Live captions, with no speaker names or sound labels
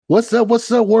What's up? What's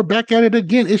up? We're back at it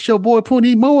again. It's your boy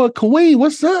Puni Moa Queen.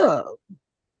 What's up?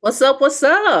 What's up? What's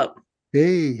up?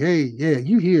 Hey, yeah,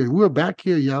 you here. We're back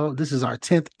here, y'all. This is our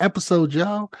 10th episode,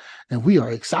 y'all. And we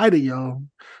are excited, y'all.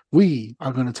 We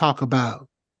are going to talk about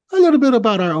a little bit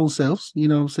about our own selves, you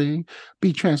know what I'm saying?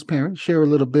 Be transparent, share a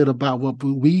little bit about what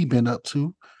we've been up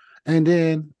to. And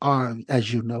then our,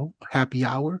 as you know, happy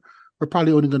hour. We're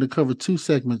probably only going to cover two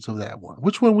segments of that one.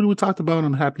 Which one we talked about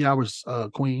on happy hours,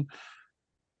 Queen?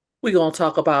 We're going to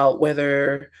talk about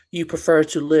whether you prefer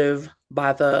to live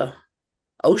by the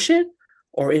ocean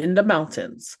or in the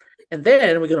mountains. And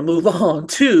then we're going to move on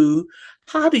to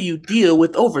how do you deal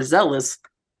with overzealous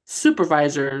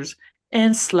supervisors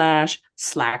and slackers.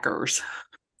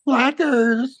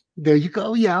 Slackers. There you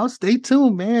go, y'all. Stay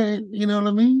tuned, man. You know what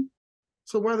I mean?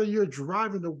 So whether you're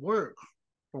driving to work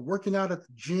or working out at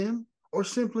the gym or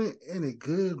simply in a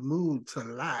good mood to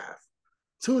laugh,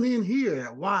 tune in here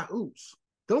at Why Oops.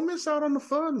 Don't miss out on the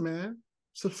fun, man.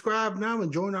 Subscribe now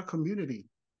and join our community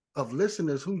of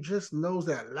listeners who just knows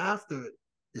that laughter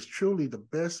is truly the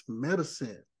best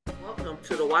medicine. Welcome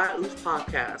to the UCE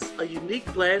podcast, a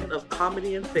unique blend of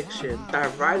comedy and fiction,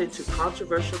 dive right into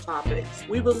controversial topics.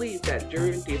 We believe that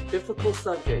during these difficult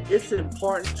subjects, it's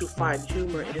important to find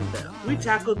humor in them. We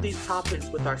tackle these topics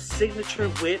with our signature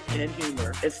wit and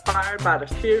humor, inspired by the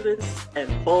fearless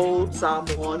and bold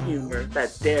Samoan humor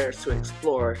that dares to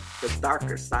explore the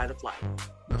darker side of life.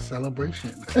 A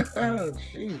celebration.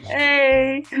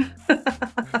 Hey!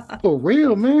 For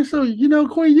real, man. So,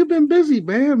 Queen, you've been busy,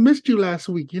 man. Missed you last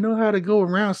week. You know how to go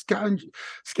around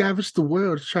scavenge the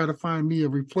world to try to find me a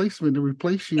replacement to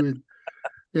replace you.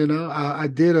 And, I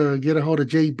did get a hold of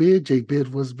J Bid. J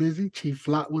Bid was busy. Chief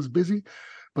Flot was busy.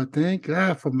 But thank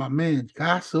God for my man.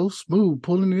 God, so smooth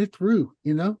pulling it through,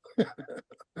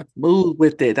 Move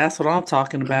with it. That's what I'm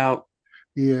talking about.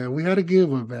 Yeah, we had a good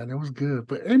one, man. It was good.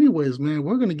 But anyways, man,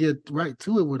 we're gonna get right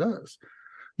to it with us.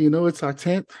 It's our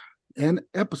 10th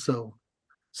episode.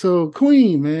 So,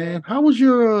 Queen, man, how did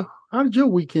your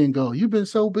weekend go? You've been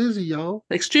so busy, y'all.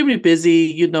 Extremely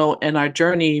busy, and our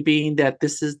journey being that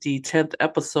this is the 10th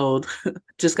episode,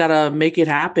 just gotta make it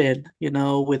happen,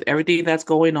 with everything that's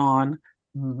going on.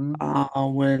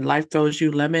 When life throws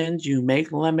you lemons, you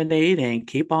make lemonade and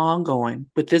keep on going.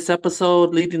 With this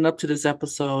episode, leading up to this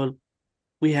episode,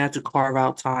 we had to carve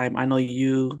out time. I know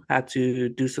you had to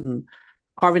do some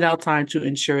carving out time to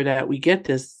ensure that we get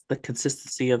the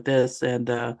consistency of this.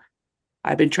 And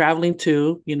I've been traveling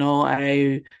too.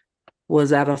 I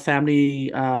was at a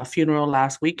family funeral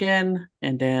last weekend,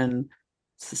 and then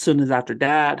as soon as after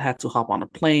that, had to hop on a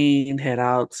plane, head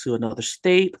out to another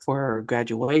state for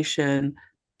graduation,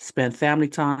 spend family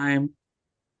time.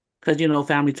 Because,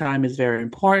 family time is very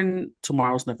important.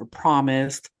 Tomorrow's never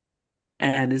promised.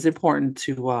 And it's important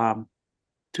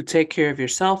to take care of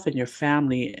yourself and your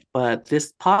family. But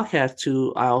this podcast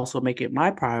too, I also make it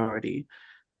my priority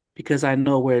because I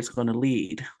know where it's going to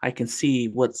lead. I can see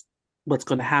what's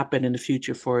going to happen in the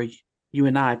future for you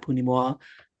and I, Punimoa,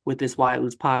 with this Wild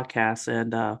Lose podcast.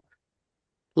 And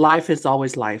life is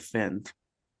always life. And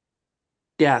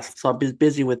yeah, so I've been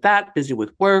busy with that, busy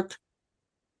with work.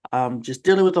 Just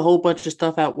dealing with a whole bunch of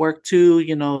stuff at work too,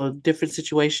 different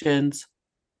situations.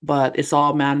 But it's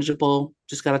all manageable.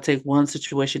 Just got to take one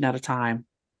situation at a time,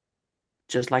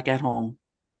 just like at home.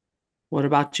 What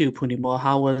about you, Punimo?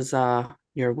 How was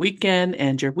your weekend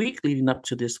and your week leading up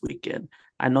to this weekend?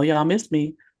 I know y'all missed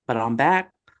me, but I'm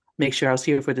back. Make sure I was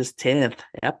here for this 10th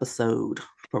episode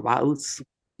for Waus.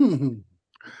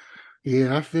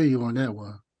 Yeah, I feel you on that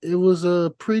one. It was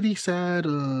a pretty sad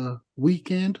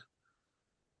weekend.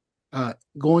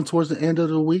 Going towards the end of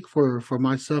the week for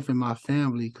myself and my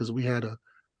family because we had to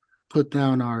put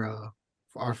down our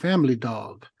family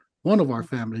dog, one of our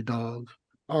family dogs.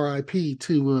 R.I.P.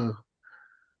 to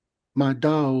my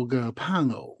dog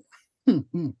Pango. It's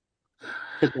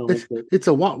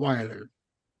a Rottweiler,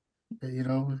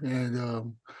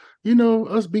 and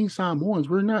us being Samoans,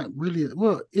 we're not really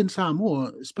in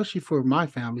Samoa, especially for my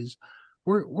families.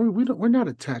 We're not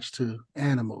attached to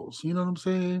animals. You know what I'm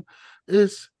saying?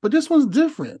 But this one's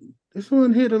different. This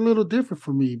one hit a little different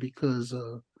for me because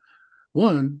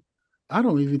one, I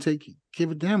don't even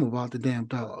give a damn about the damn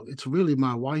dog. It's really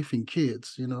my wife and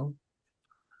kids, and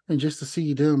just to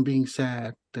see them being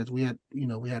sad that we had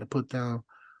to put down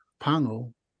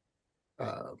Pongo,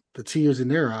 the tears in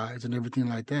their eyes and everything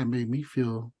like that made me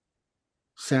feel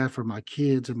sad for my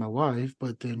kids and my wife,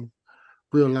 but then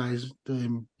realize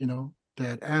them,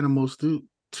 that animals do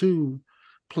too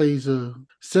plays a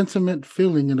sentiment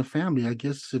feeling in the family, I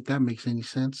guess, if that makes any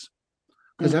sense.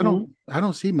 Because I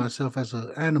don't see myself as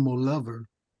an animal lover.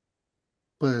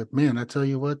 But man, I tell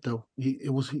you what though,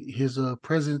 it was his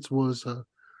presence was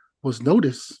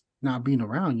noticed not being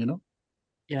around, you know.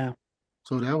 Yeah.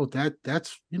 So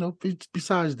that's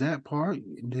besides that part,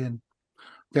 and then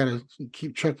gotta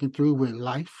keep trucking through with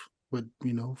life, with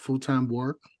full time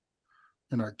work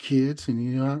and our kids,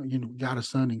 and got a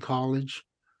son in college.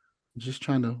 Just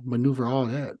trying to maneuver all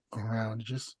that around.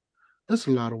 Just that's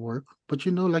a lot of work. But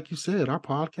like you said, our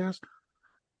podcast,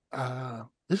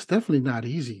 it's definitely not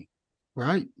easy,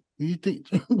 right? You think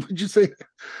would you say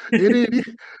it ain't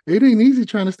it ain't easy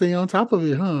trying to stay on top of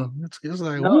it, huh? It's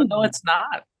like, No, woo. no, it's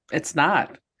not. It's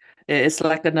not. It's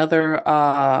like another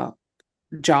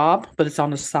job, but it's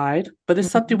on the side. But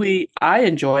it's something Mhm. I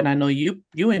enjoy, and I know you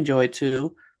enjoy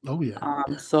too. Oh yeah.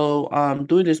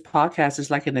 Doing this podcast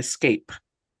is like an escape.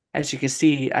 As you can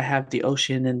see, I have the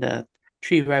ocean and the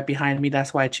tree right behind me.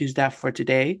 That's why I choose that for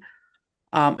today.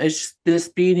 It's just, this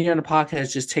being here on the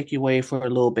podcast just take you away for a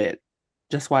little bit.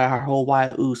 Just why our whole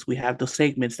Wild Ooze, we have those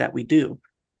segments that we do.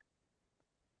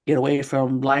 Get away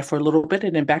from life for a little bit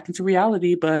and then back into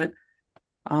reality. But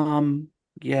um,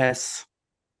 yes,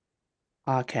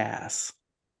 podcast.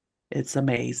 It's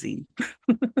amazing.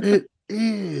 It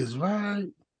is, right?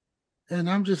 And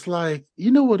I'm just like,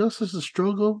 you know what else is a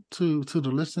struggle to the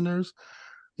listeners?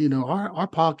 Our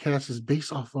podcast is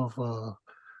based off of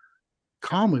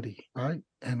comedy, right?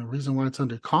 And the reason why it's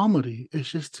under comedy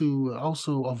is just to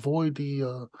also avoid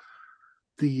the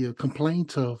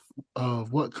complaint of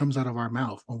what comes out of our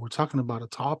mouth when we're talking about a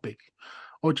topic,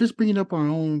 or just bringing up our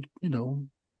own,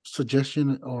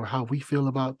 suggestion or how we feel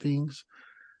about things.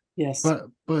 Yes,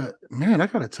 But man, I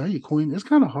gotta tell you, Queen, it's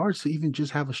kind of hard to even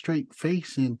just have a straight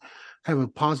face and have a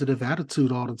positive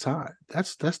attitude all the time.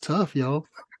 That's tough, yo.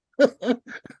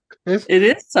 it's, it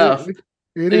is tough. it,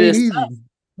 it It ain't is easy. tough.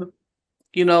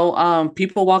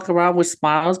 People walk around with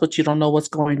smiles, but you don't know what's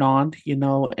going on,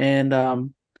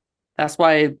 and that's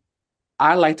why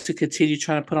I like to continue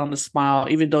trying to put on the smile,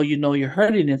 even though you're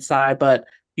hurting inside, but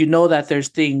you know that there's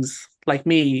things like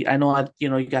me. I know,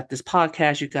 you got this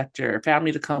podcast, you got your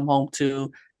family to come home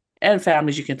to, and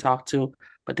families you can talk to.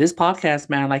 But this podcast,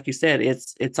 man, like you said,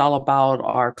 it's all about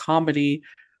our comedy.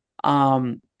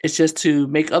 It's just to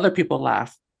make other people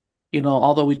laugh.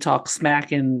 Although we talk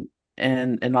smack and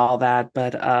all that,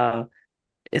 but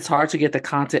it's hard to get the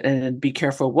content and be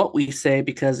careful what we say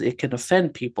because it can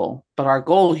offend people. But our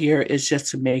goal here is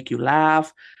just to make you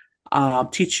laugh,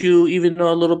 teach you even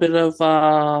a little bit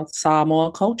of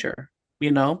Samoa culture,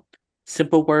 you know,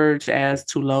 simple words as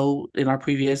tulo in our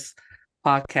previous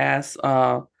podcast.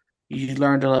 You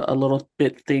learned a little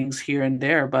bit things here and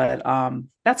there, but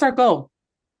that's our goal.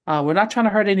 We're not trying to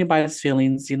hurt anybody's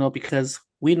feelings, because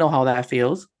we know how that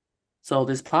feels. So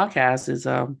this podcast is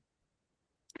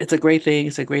it's a great thing.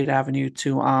 It's a great avenue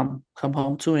to come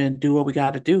home to and do what we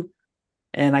got to do.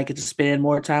 And I get to spend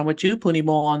more time with you, putting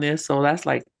more on this. So that's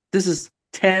like this is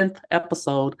 10th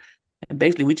episode, and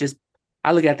basically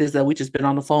I look at this that we just been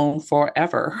on the phone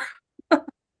forever.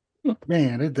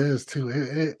 Man, it does too.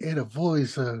 It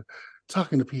avoids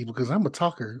talking to people because I'm a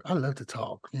talker. I love to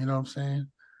talk. You know what I'm saying?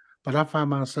 But I find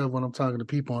myself when I'm talking to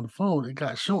people on the phone, it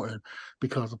got shortened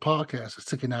because the podcast is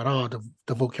taking out all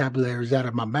the vocabularies out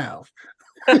of my mouth.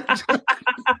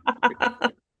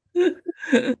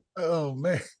 Oh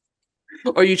man.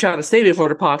 Or you trying to save it for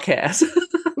the podcast?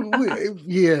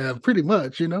 Yeah, pretty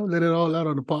much, let it all out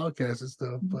on the podcast and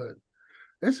stuff. But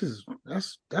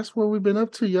that's what we've been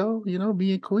up to, yo.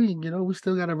 Me and Queen, we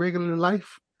still got a regular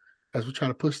life as we try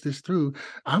to push this through.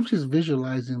 I'm just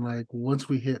visualizing like once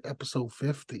we hit episode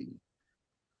 50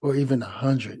 or even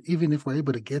 100, even if we're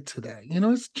able to get to that.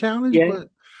 It's a challenge, Yeah, but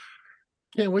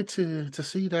can't wait to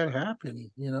see that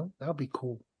happen. That'll be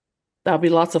cool. that'll be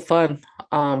lots of fun.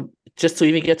 Just to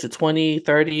even get to 20,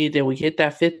 30, then we hit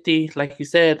that 50. Like you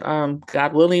said,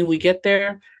 God willing, we get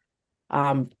there.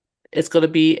 Um, it's going to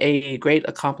be a great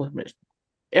accomplishment.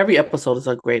 Every episode is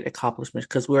a great accomplishment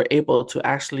because we're able to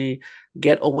actually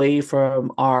get away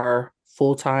from our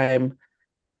full-time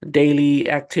daily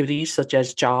activities such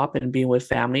as job and being with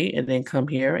family and then come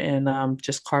here and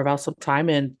just carve out some time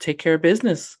and take care of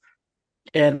business.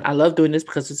 And I love doing this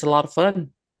because it's a lot of fun.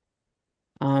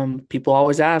 People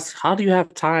always ask, how do you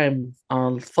have time?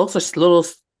 Folks are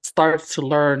start to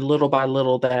learn little by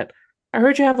little that I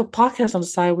heard you have a podcast on the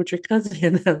side with your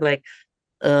cousin. Like,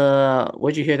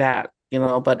 where'd you hear that?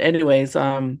 But anyways,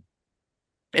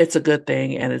 it's a good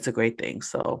thing and it's a great thing.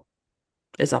 So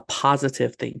it's a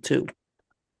positive thing too.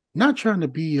 Not trying to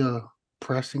be a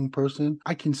pressing person.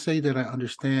 I can say that I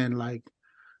understand like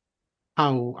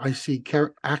how I see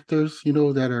actors,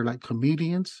 that are like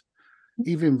comedians,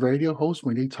 even radio hosts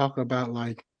when they talk about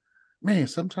like man,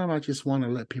 sometimes I just want to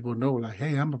let people know, like,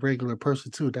 hey, I'm a regular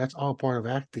person too. That's all part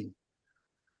of acting,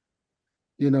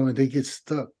 and they get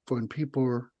stuck when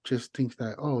people just think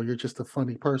that, oh, you're just a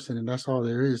funny person and that's all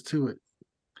there is to it.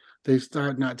 They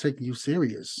start not taking you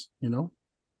serious.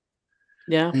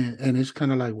 Yeah, And it's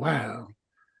kind of like, wow.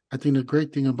 I think the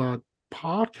great thing about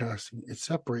podcasting, it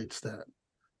separates that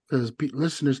because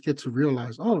listeners get to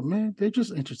realize, oh man, they're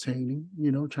just entertaining,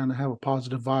 trying to have a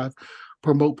positive vibe,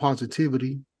 promote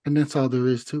positivity, and that's all there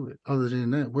is to it. Other than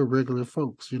that, we're regular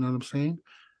folks. You know what I'm saying?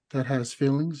 That has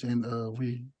feelings, and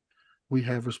we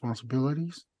have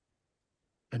responsibilities,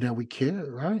 and that we care,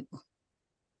 right?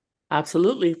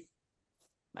 absolutely.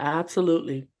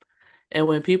 Absolutely. And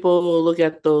when people look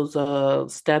at those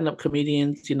stand-up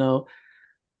comedians,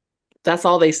 that's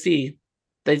all they see.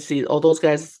 They see, oh, those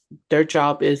guys, their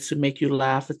job is to make you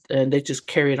laugh, and they just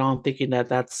carry it on thinking that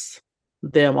that's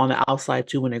them on the outside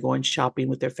too when they're going shopping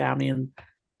with their family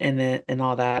and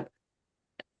all that.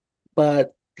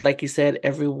 But like you said,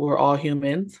 we're all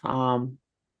humans.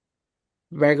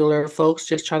 Regular folks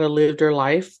just try to live their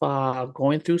life,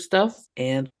 going through stuff.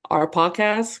 And our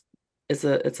podcast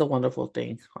it's a wonderful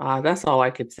thing. That's all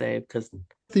I could say because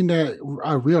Thing that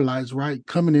I realized, right,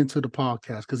 coming into the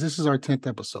podcast, because this is our 10th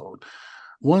episode.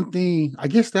 One thing, I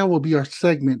guess that will be our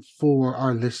segment for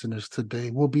our listeners today,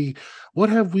 will be what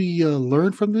have we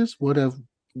learned from this? What have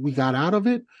we got out of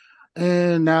it?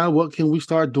 And now what can we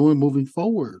start doing moving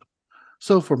forward?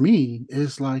 So for me,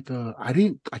 it's like I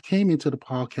came into the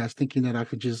podcast thinking that I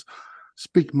could just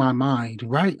speak my mind,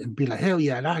 right? And be like, hell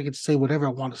yeah, now I get to say whatever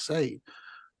I want to say.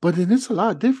 But then it's a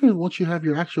lot different once you have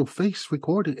your actual face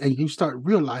recorded and you start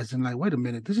realizing, like, wait a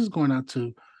minute, this is going out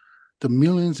to the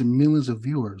millions and millions of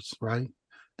viewers, right?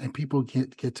 And people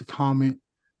get to comment,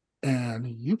 and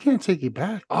you can't take it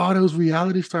back. All those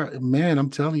reality start, man.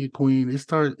 I'm telling you, Queen, it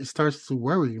starts to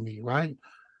worry me, right?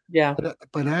 yeah,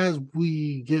 But as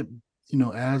we get,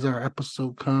 as our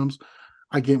episode comes,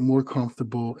 I get more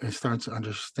comfortable and start to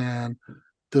understand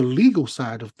the legal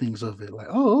side of things of it. Like,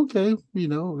 oh, okay,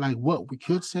 like what we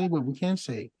could say, what we can't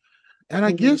say. And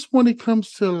I mhm, guess when it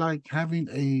comes to like having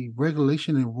a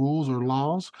regulation and rules or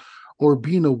laws or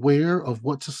being aware of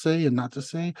what to say and not to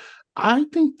say, I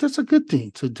think that's a good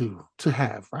thing to do, to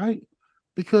have, right?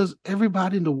 Because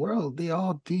everybody in the world, they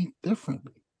all think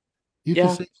differently. You can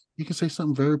yeah, say you can say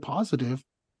something very positive,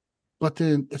 but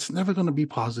then it's never going to be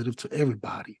positive to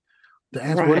everybody. The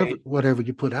answer, whatever right, whatever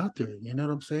you put out there, you know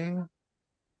what I'm saying?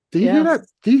 Do you hear yeah. that?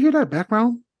 Do you hear that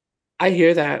background? I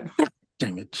hear that.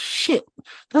 Damn it, shit.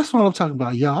 That's what I'm talking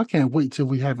about, y'all. I can't wait till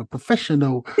we have a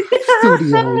professional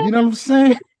studio. You know what I'm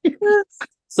saying?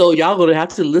 So y'all gonna have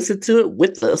to listen to it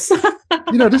with us.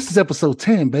 This is episode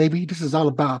 10, baby. This is all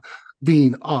about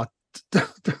being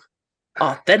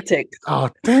Authentic,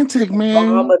 authentic, raw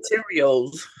man.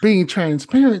 materials. Being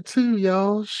transparent too,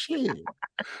 y'all. Shit.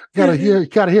 Gotta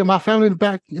hear my family in the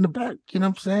back. You know what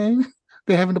I'm saying?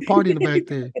 They're having a party in the back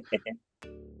there.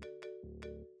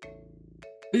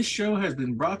 This show has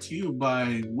been brought to you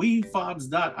by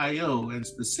WeFobs.io and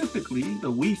specifically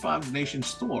the WeFobs Nation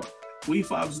store.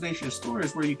 WeFobs Nation store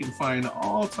is where you can find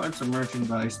all types of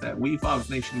merchandise that WeFobs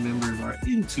Nation members are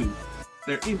into.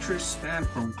 Their interests span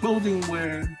from clothing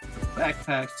wear, to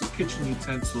backpacks, to kitchen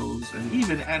utensils, and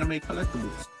even anime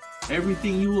collectibles.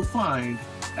 Everything you will find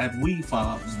at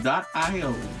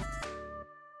WeFobs.io.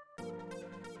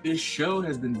 This show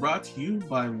has been brought to you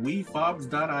by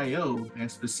WeFobs.io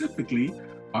and specifically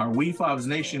our WeFobs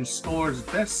Nation store's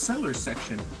bestseller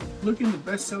section. Look in the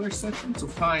bestseller section to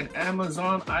find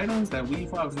Amazon items that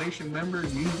WeFobs Nation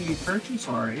members usually purchase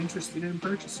or are interested in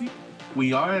purchasing.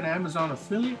 We are an Amazon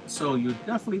affiliate, so you'll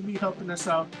definitely be helping us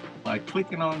out by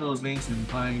clicking on those links and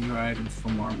buying your items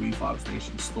from our WeFobs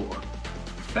Nation store.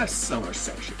 Bestseller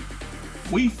section.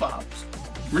 WeFobs,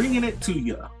 bringing it to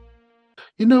you.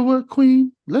 You know what,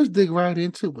 Queen? Let's dig right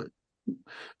into it.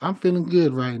 I'm feeling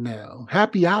good right now.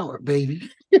 Happy hour, baby.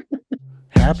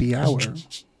 Happy hour.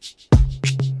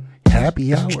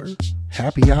 Happy hour.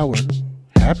 Happy hour.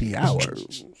 Happy hour.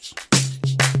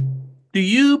 Do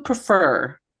you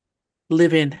prefer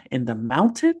living in the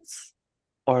mountains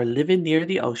or living near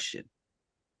the ocean?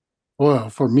 Well,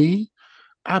 for me,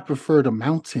 I prefer the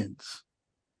mountains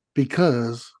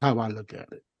because how I look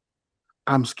at it.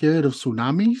 I'm scared of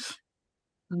tsunamis.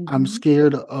 I'm Mhm.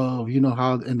 scared of,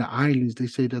 how in the islands they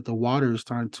say that the water is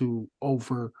starting to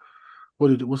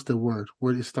what's the word?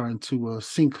 Where it's starting to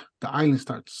sink, the islands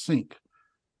start to sink.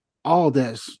 All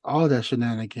that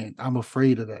shenanigan. I'm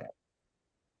afraid of that.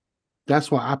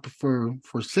 That's why I prefer,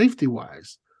 for safety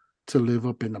wise, to live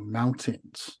up in the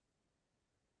mountains.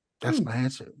 That's Hmm. my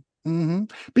answer.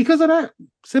 Because of that,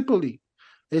 simply.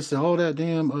 It's all that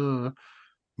damn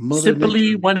Mother Simply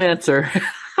Nature. one answer.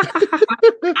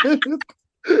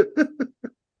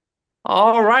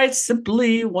 All right,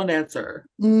 simply one answer.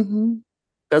 hmm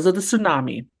Because of the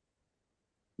tsunami.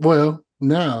 Well,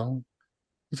 now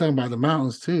you're talking about the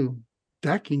mountains too.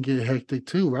 That can get hectic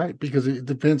too, right? Because it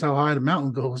depends how high the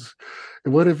mountain goes.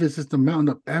 And what if it's just the mountain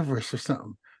of Everest or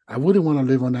something? I wouldn't want to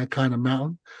live on that kind of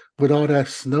mountain with all that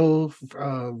snow.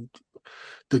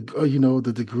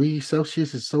 The degree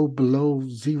Celsius is so below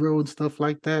zero and stuff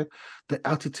like that. The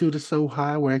altitude is so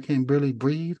high where I can barely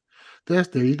breathe. There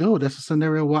you go. That's a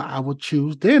scenario where I would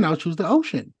choose. Then I'll choose the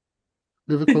ocean,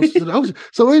 living closer to the ocean.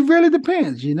 So it really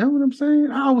depends. You know what I'm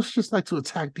saying? I always just like to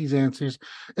attack these answers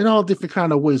in all different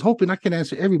kind of ways, hoping I can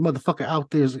answer every motherfucker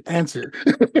out there's answer.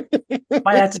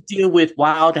 Might have to deal with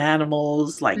wild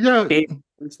animals like Yeah.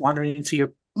 bears wandering into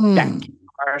your Mm.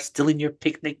 backyard, stealing your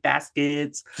picnic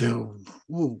baskets. Dude,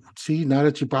 ooh, see, now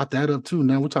that you brought that up too,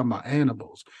 now we're talking about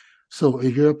animals. So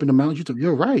if you're up in the mountains,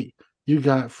 you're right. You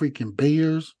got freaking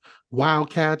bears,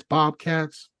 wildcats,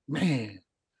 bobcats, man,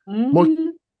 more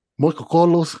Mhm.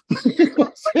 cocolos.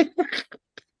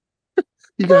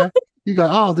 you got you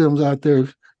got all of them out there.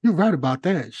 You're right about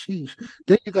that. Sheesh.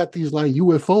 Then you got these like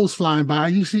UFOs flying by.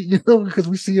 You see, because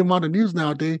we see them on the news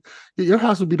nowadays. Your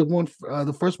house would be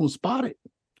the first one spotted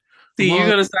from See, all.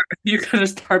 you're gonna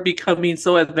start becoming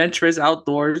so adventurous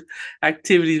outdoors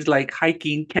activities like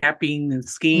hiking, camping, and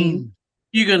skiing. Mm,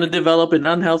 You're gonna develop an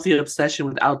unhealthy obsession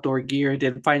with outdoor gear and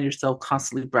then find yourself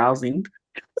constantly browsing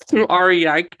through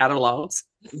REI catalogs.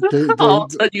 they All of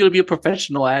a sudden, you're gonna be a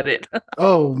professional at it.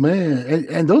 Oh man,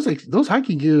 and those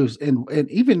hiking gears and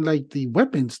even like the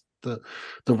weapons, the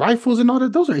rifles and all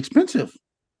that, those are expensive.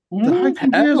 The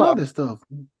hiking gears, all Hella. that stuff.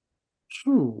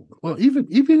 True. Well, even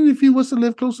if you was to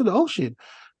live close to the ocean,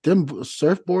 them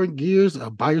surfboard gears,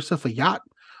 buy yourself a yacht,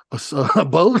 a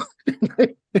boat.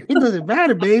 It doesn't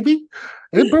matter, baby.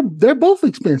 They're both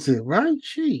expensive, right?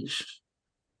 Sheesh.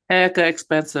 Hecka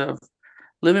expensive.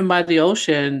 Living by the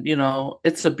ocean,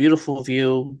 it's a beautiful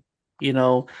view. You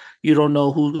know, you don't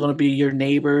know who's going to be your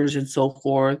neighbors and so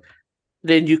forth.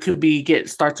 Then you could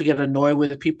start to get annoyed with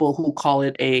the people who call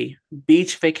it a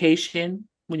beach vacation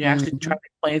when you actually try Mhm. to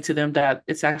explain to them that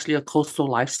it's actually a coastal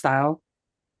lifestyle.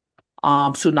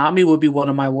 Tsunami would be one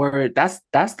of my worries.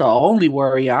 That's the only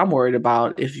worry I'm worried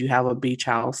about if you have a beach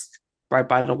house right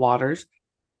by the waters.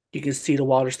 You can see the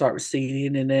water start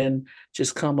receding and then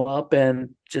just come up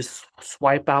and just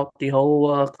swipe out the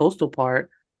whole coastal part.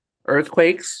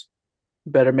 Earthquakes,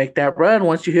 better make that run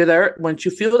once you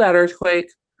feel that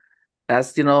earthquake.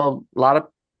 That's a lot of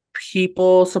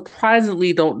people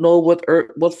surprisingly don't know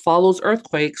what follows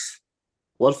earthquakes.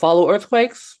 What follow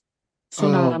earthquakes? Uh,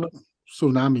 Tsunami.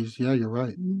 Tsunamis. Yeah, you're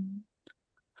right.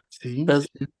 See, Does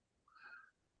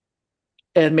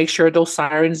and make sure those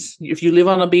sirens, if you live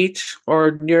on a beach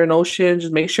or near an ocean,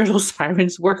 just make sure those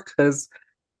sirens work because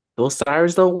those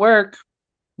sirens don't work.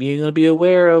 You're gonna be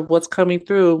aware of what's coming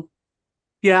through.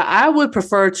 Yeah, I would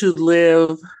prefer to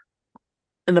live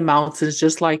in the mountains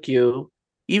just like you,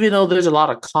 even though there's a lot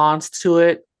of cons to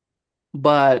it.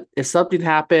 But if something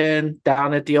happened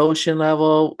down at the ocean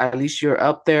level, at least you're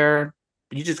up there.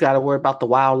 You just got to worry about the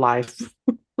wildlife.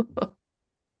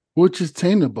 which is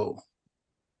tameable.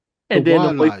 The And then the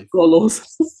white wildlife.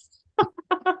 solos.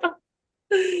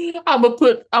 I'm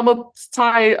gonna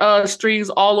tie strings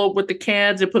all over with the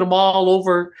cans and put them all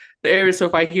over the area. So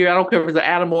if I don't care if it's an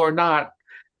animal or not,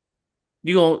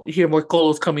 you gonna hear more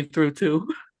colos coming through too.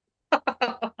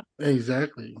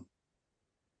 Exactly.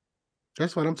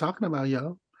 That's what I'm talking about,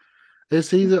 y'all.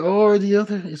 It's either or the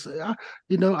other.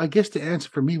 I guess the answer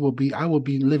for me will be I will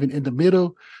be living in the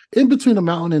middle, in between the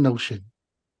mountain and ocean.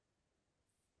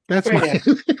 That's Great my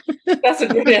answer. That's a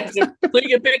great answer. So you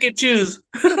can pick and choose.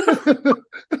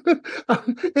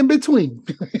 in between.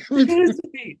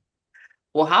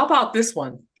 Well, how about this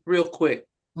one, real quick?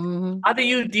 Mhm. How do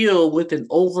you deal with an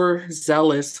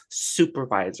overzealous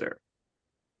supervisor?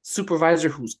 Supervisor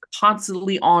who's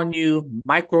constantly on you,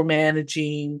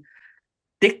 micromanaging,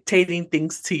 dictating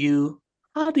things to you.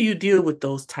 How do you deal with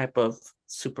those type of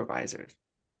supervisors?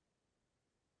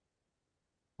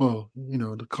 Well,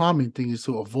 the common thing is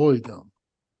to avoid them,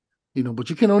 but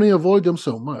you can only avoid them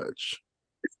so much,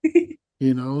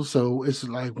 so it's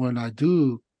like when I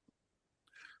do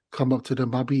come up to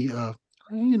them, I'll be I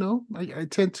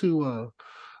tend to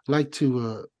like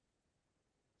to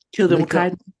Kill them with make up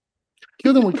kindness.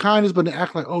 kill them with kindness, but they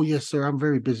act like, oh yes, sir, I'm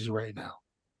very busy right now.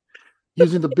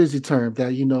 using the busy term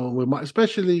that with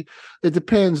especially it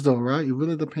depends though, right? It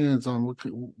really depends on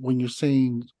when you're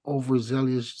saying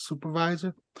overzealous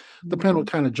supervisor. Depend what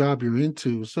Mhm. kind of job you're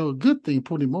into. So a good thing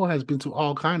Pony Mo has been to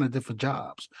all kind of different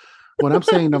jobs. What I'm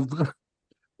saying,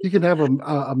 you can have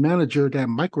a manager that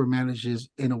micromanages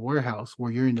in a warehouse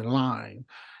where you're in the line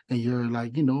and you're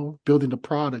like building the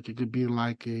product. It could be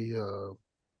like a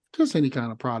just any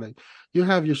kind of product. You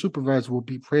have your supervisor will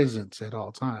be present at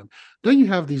all time. Then you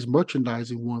have these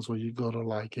merchandising ones where you go to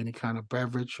like any kind of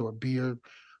beverage or beer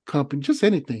company, just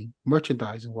anything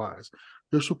merchandising wise.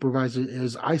 Your supervisor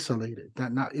is isolated.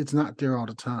 That not it's not there all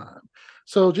the time.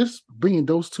 So just bringing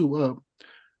those two up.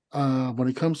 When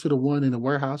it comes to the one in the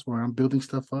warehouse where I'm building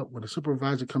stuff up, when the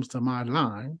supervisor comes to my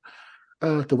line,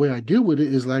 the way I deal with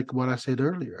it is like what I said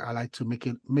earlier. I like to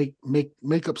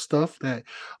make up stuff that,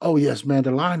 oh yes, man,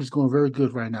 the line is going very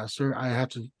good right now, sir. I have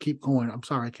to keep going. I'm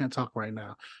sorry, I can't talk right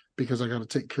now because I got to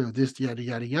take care of this, yada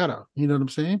yada yada. You know what I'm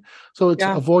saying? So it's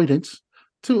Yeah. avoidance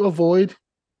to avoid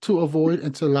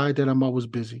and to lie that I'm always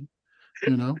busy.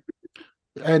 You know,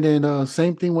 and then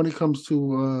same thing when it comes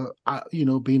to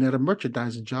being at a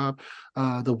merchandising job.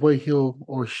 The way he'll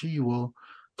or she will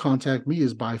contact me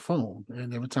is by phone,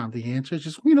 and every time they answer,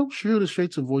 just shoot it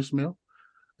straight to voicemail.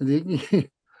 And then,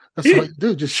 that's all you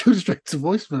do, just shoot it straight to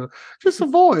voicemail. Just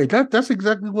avoid that. That's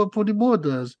exactly what Putty Moore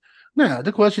does. Now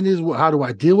the question is, how do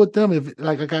I deal with them if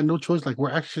like I got no choice? Like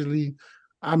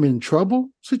I'm in trouble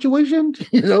situation.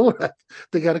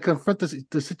 They got to confront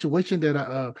the situation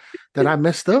that I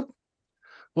messed up.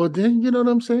 Well, then you know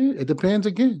what I'm saying? It depends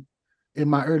again. In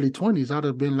my early 20s, I'd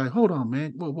have been like, hold on,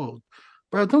 man. Whoa, whoa.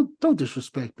 Bro, don't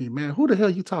disrespect me, man. Who the hell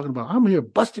you talking about? I'm here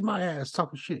busting my ass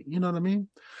talking shit. You know what I mean?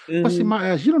 Busting Mhm. my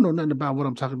ass. You don't know nothing about what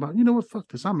I'm talking about. You know what? Fuck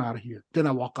this. I'm out of here. Then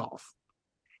I walk off.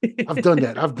 I've done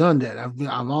that. I've done that. I've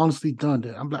honestly done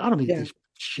that. I'm like, I don't need Yeah. this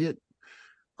shit.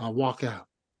 I walk out.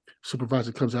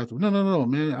 Supervisor comes after me. No, no, no,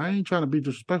 man. I ain't trying to be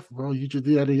disrespectful, bro. You just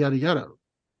yada yada yada.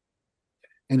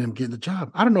 And then getting the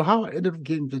job. I don't know how I ended up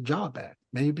getting the job back.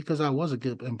 Maybe because I was a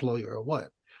good employer or what.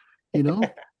 You know?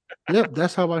 Yep,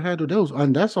 that's how I handle those.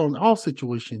 And that's on all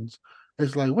situations.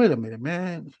 It's like, wait a minute,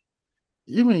 man.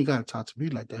 You ain't gotta talk to me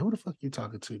like that. Who the fuck you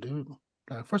talking to, dude?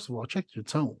 Like, first of all, check your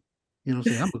tone. You know what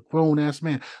I'm saying? I'm a grown ass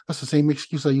man. That's the same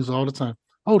excuse I use all the time.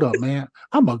 Hold up, man.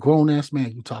 I'm a grown ass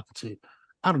man you talking to.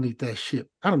 I don't need that shit.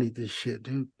 I don't need this shit,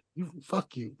 dude. You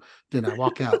fuck you. Then I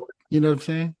walk out. You know what I'm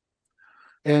saying?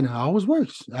 And it always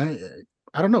works. I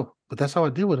don't know, but that's how I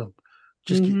deal with them.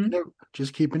 Just keeping Mhm. it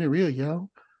just keeping it real, yo.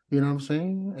 You know what I'm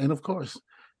saying? And of course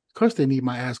they need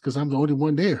my ass because I'm the only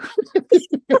one there.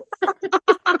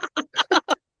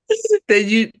 They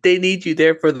need you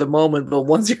there for the moment, but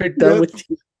once you're done Yeah. with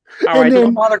you, all And right, don't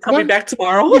then bother coming what? back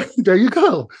tomorrow. Yeah, there you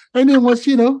go. And then once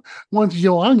John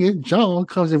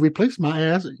comes and replace my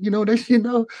ass, we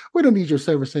don't need your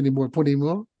service anymore, put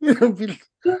anymore. Then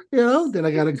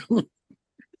I gotta go.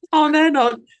 On that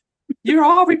note, you're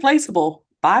all replaceable.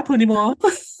 Bye, Punimo.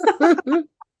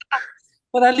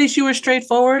 But at least you were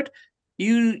straightforward.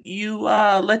 You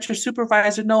let your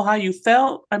supervisor know how you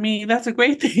felt. I mean, that's a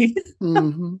great thing.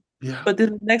 Yeah. But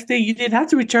then the next day you didn't have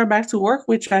to return back to work,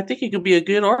 which I think it could be a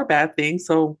good or a bad thing.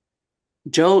 So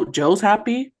Joe's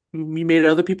happy. You made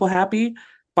other people happy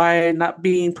by not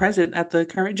being present at the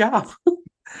current job.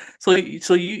 So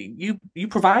you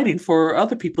providing for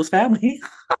other people's family.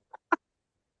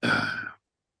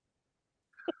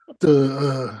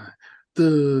 The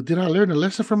the did I learn a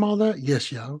lesson from all that?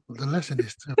 Yes, y'all. The lesson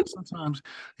is sometimes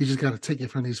you just gotta take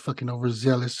it from these fucking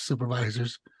overzealous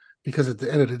supervisors because at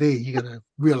the end of the day, you gotta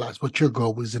realize what your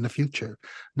goal is in the future,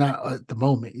 not at the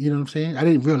moment. You know what I'm saying? I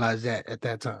didn't realize that at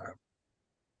that time.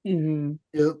 Mhm.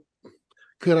 Yep.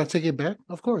 Could I take it back?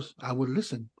 Of course, I would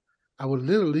listen. I would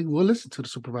literally will listen to the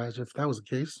supervisor if that was the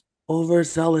case.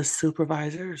 Overzealous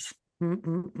supervisors.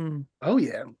 Mm-mm-mm. Oh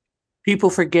yeah. People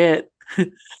forget.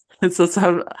 And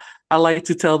sometimes I like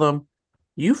to tell them,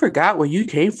 you forgot where you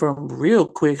came from real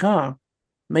quick, huh?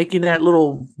 Making that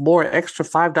little more extra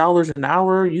 $5 an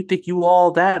hour. You think you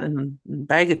all that and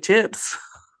bag of chips.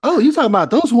 Oh, you talking about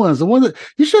those ones? The one that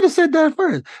you should have said that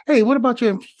first. Hey, what about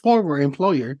your former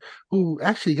employer who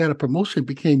actually got a promotion,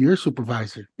 became your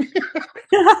supervisor?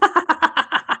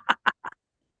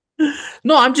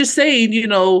 No, I'm just saying,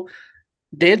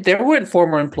 there weren't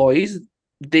former employees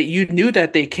that you knew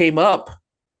that they came up,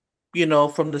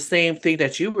 from the same thing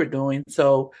that you were doing.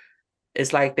 So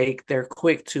it's like they're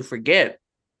quick to forget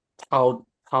how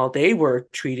they were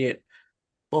treated.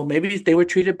 Well, maybe they were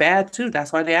treated bad too.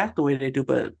 That's why they act the way they do.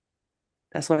 But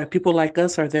that's why people like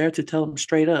us are there to tell them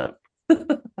straight up.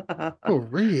 For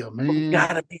real, You man.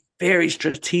 gotta be very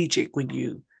strategic when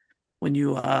you when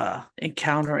you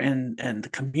encounter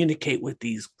and communicate with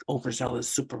these overzealous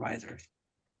supervisors.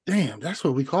 Damn, that's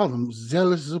what we call them,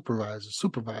 zealous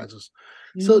supervisors.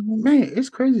 So, Mhm. man, it's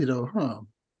crazy though, huh?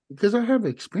 Because I have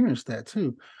experienced that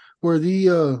too, where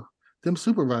them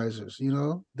supervisors,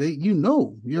 you're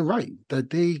right that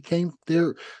they came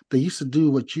there, they used to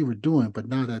do what you were doing, but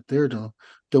now that they're the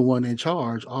one in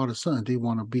charge, all of a sudden they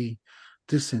want to be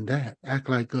this and that, act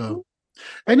like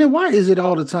and then why is it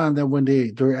all the time that when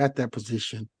they're at that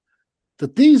position, the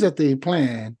things that they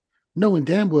plan, knowing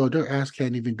damn well their ass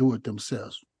can't even do it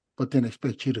themselves, but then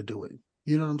expect you to do it.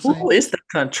 You know what I'm saying? Ooh, it's the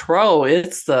control.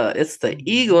 It's the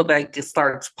ego Mhm. that just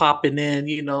starts popping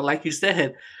in. Like you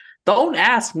said, don't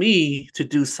ask me to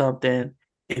do something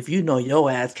if you know your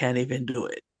ass can't even do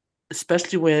it.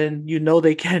 Especially when you know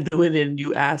they can't do it and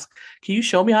you ask, "Can you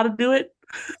show me how to do it?"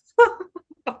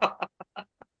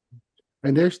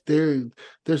 And they're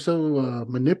so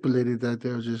manipulated that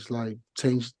they'll just like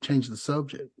change the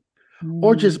subject,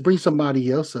 or Mm. just bring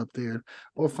somebody else up there,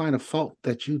 or find a fault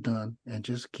that you done and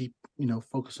just keep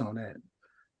focus on that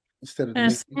instead of the And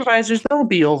main issue. supervisors, don't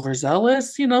be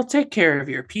overzealous. Take care of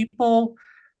your people.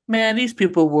 Man, these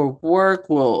people will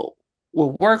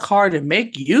work hard and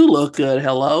make you look good.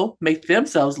 Hello, make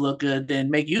themselves look good, then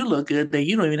make you look good. Then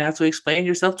you don't even have to explain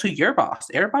yourself to your boss.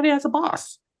 Everybody has a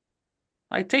boss.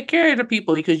 Like, take care of the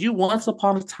people because you once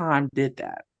upon a time did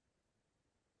that.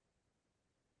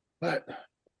 But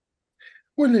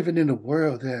we're living in a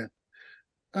world that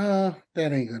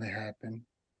ain't gonna happen.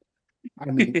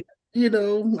 I mean,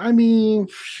 I mean,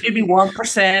 Maybe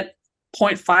 1%,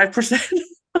 0.5%.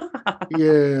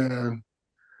 yeah.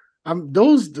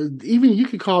 Even you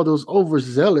could call those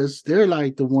overzealous. They're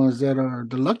like the ones that are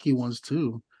the lucky ones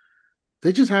too.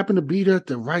 They just happen to be there at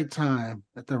the right time,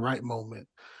 at the right moment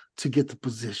to get the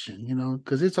position,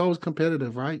 because it's always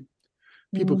competitive, right?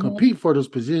 People Mhm. compete for this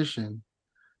position.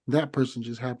 That person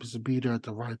just happens to be there at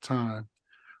the right time.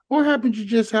 Or happens you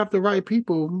just have the right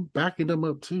people backing them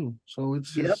up too. So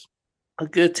it's Yep, just, a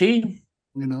good team.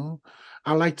 you know,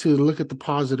 I like to look at the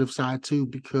positive side too,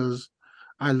 because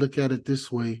I look at it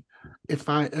this way. If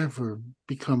I ever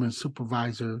become a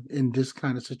supervisor in this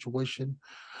kind of situation,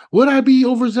 would I be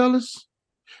overzealous?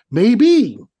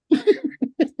 Maybe.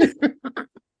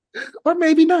 Or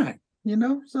maybe not,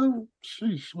 So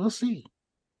sheesh, we'll see.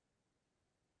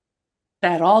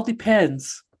 That all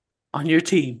depends on your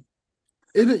team.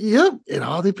 Yep, it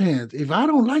all depends. If I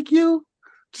don't like you,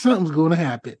 something's gonna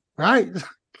happen, right?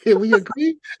 Can we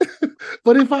agree?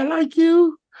 But if I like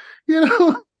you, you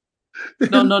know,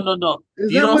 No, then no, no, no.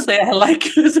 is You that don't what say I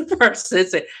like you as a person.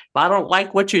 Say, if I don't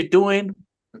like what you're doing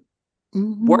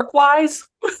mhm. work wise.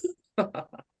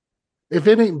 If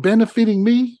it ain't benefiting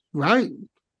me, right?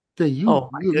 Then Oh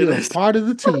my you're a goodness. part of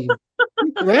the team,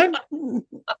 right?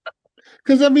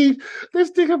 Because I mean, let's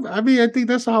think of. I mean, I think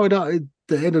that's how at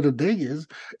the end of the day is.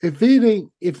 If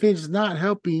it's not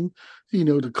helping,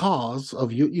 the cause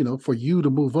of you, for you to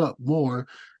move up more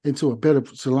into a better,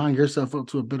 to line yourself up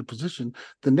to a better position,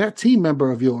 then that team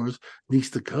member of yours needs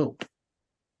to go.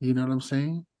 You know what I'm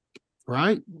saying?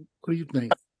 Right? What do you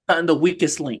think? And the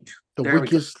weakest link. The There we go.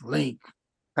 weakest link.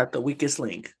 At the weakest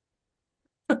link.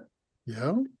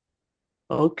 Yeah.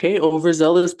 Okay,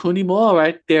 overzealous Puni Mall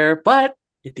right there, but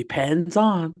it depends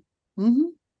on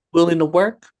Hmm. willing to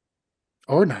work.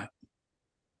 Or not.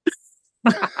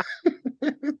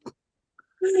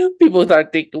 People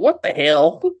start thinking, what the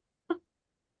hell?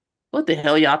 What the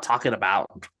hell y'all talking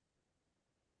about?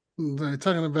 They're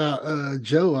talking about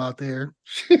Joe out there.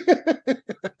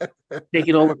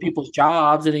 Taking over people's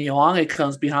jobs, and then Yoanga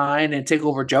comes behind and take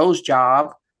over Joe's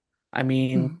job. I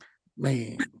mean,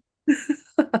 Man.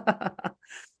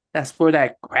 that's where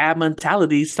that grab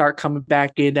mentality start coming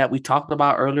back in that we talked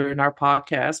about earlier in our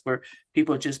podcast, where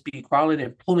people just be crawling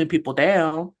and pulling people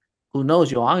down. Who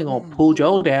knows? Yo, I ain't gonna pull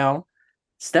Joe down,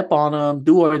 step on him,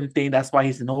 do anything. That's why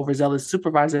he's an overzealous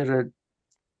supervisor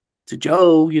to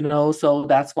Joe. So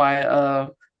that's why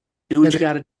do what And you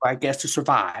got to do, I guess, to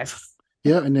survive.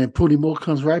 Yeah, and then Pootie Moore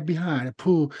comes right behind and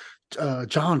pull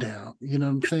John down. You know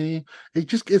what I'm saying?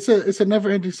 It's a never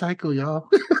ending cycle, y'all.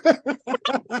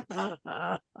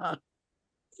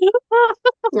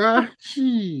 Right?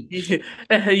 Sheesh.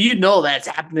 That's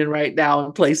happening right now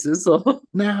in places. So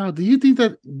Now, do you think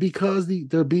that because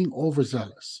they're being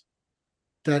overzealous,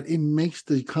 that it makes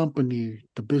the company,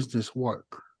 the business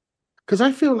work? Because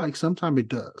I feel like sometimes it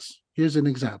does. Here's an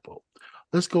example.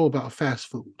 Let's go about fast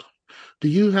food. Do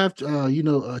you have,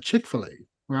 Chick-fil-A,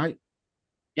 right?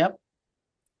 yep.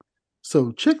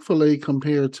 So Chick-fil-A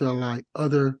compared to like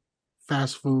other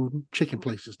fast food chicken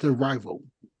places, they're rival.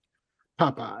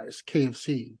 Popeyes,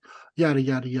 KFC, yada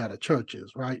yada yada,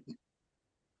 churches, right?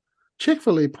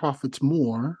 Chick-fil-A profits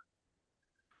more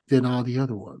than all the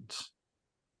other ones.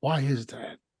 Why is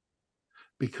that?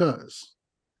 Because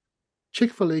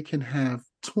Chick-fil-A can have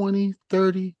 20,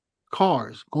 30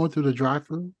 cars going through the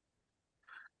drive-through,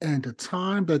 and the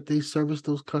time that they service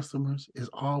those customers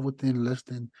is all within less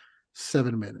than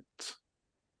 7 minutes.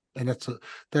 And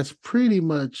that's pretty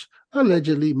much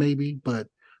allegedly maybe, but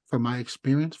from my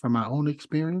experience, from my own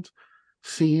experience,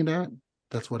 seeing that,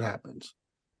 that's what happens.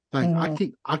 Like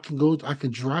Mhm. I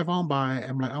can drive on by.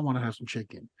 I'm like, I want to have some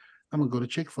chicken. I'm gonna go to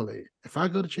Chick-fil-A. If I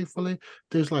go to Chick-fil-A,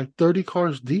 there's like 30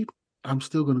 cars deep. I'm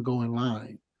still gonna go in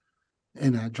line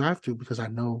and I drive through because I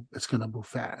know it's gonna move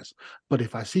fast. But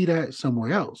if I see that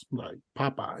somewhere else, like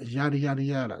Popeyes, yada yada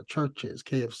yada, churches,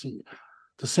 KFC,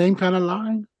 the same kind of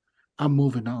line, I'm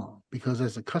moving on because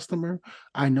as a customer,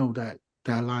 I know that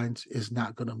that line is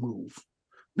not gonna move.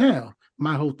 Now,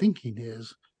 my whole thinking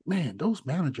is, man, those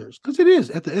managers, because it is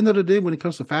at the end of the day, when it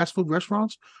comes to fast food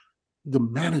restaurants, the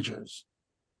managers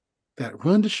that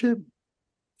run the ship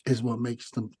is what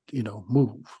makes them,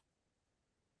 move,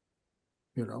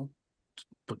 you know,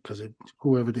 because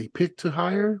whoever they pick to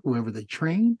hire, whoever they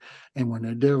train, and when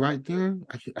they're there right there,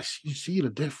 you see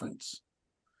the difference.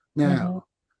 Mhm. Now,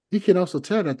 you can also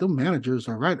tell that the managers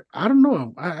are right. I don't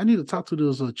know. I need to talk to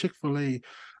those Chick-fil-A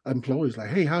employees. Like,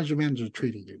 hey, how's your manager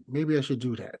treating you? Maybe I should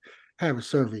do that. Have a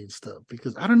survey and stuff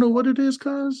because I don't know what it is,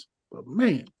 but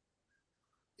man,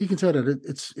 you can tell that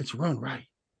it's run right.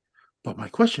 But my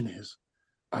question is,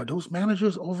 are those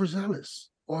managers overzealous,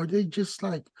 or are they just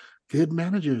like good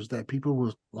managers that people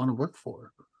will want to work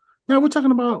for? Now we're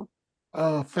talking about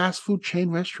fast food chain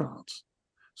restaurants.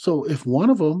 So if one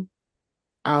of them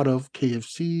out of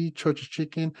KFC, Church's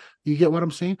Chicken, you get what I'm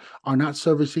saying, are not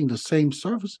servicing the same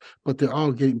service, but they're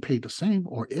all getting paid the same,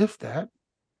 or if that,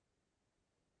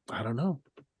 I don't know.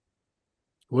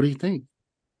 What do you think?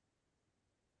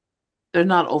 They're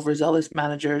not overzealous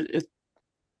managers.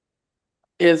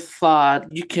 If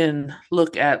you can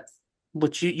look at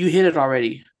what you hit it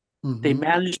already. They Hmm.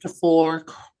 manage the floor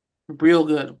real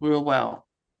good, real well.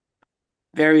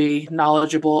 Very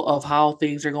knowledgeable of how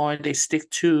things are going. They stick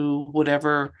to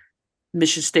whatever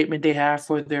mission statement they have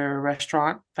for their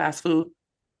restaurant, fast food.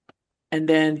 And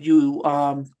then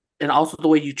and also the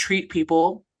way you treat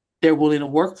people, they're willing to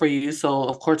work for you. So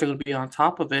of course they're gonna be on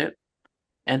top of it.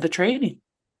 And the training.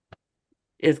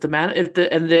 If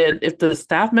the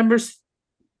staff members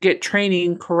get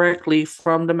training correctly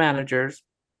from the managers,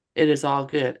 it is all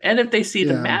good. And if they see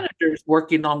the Yeah. managers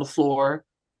working on the floor,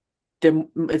 then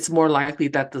it's more likely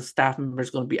that the staff member is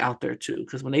going to be out there too.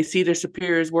 Because when they see their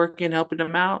superiors working, helping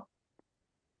them out,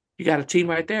 you got a team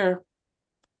right there.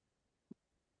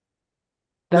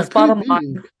 Now That's could it bottom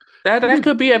line. be? Could That it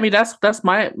could be. I mean, that's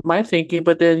my thinking.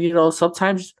 But then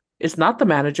sometimes it's not the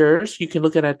managers. You can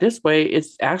look at it this way.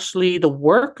 It's actually the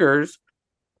workers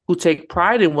who take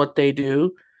pride in what they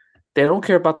do. They don't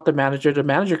care about the manager. The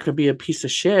manager could be a piece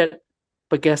of shit,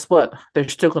 but guess what? They're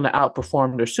still going to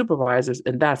outperform their supervisors,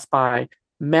 and that's by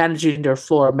managing their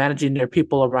floor, managing their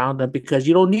people around them, because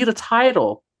you don't need a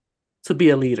title to be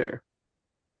a leader.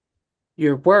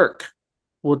 Your work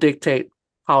will dictate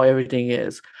how everything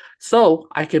is. So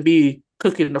I could be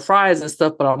cooking the fries and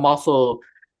stuff, but I'm also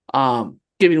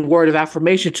giving word of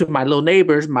affirmation to my little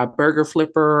neighbors, my burger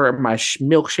flipper or my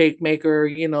milkshake maker,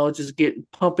 just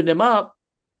get pumping them up.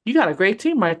 You got a great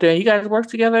team right there. You guys work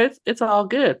together. It's all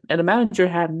good. And the manager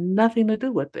had nothing to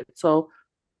do with it. So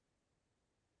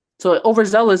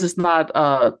overzealous is not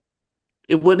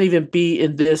it wouldn't even be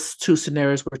in this two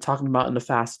scenarios we're talking about in the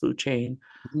fast food chain.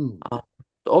 mm, Uh,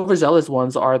 the overzealous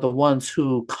ones are the ones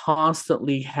who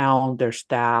constantly hound their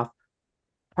staff,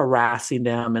 harassing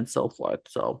them, and so forth.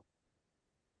 So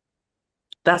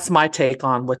that's my take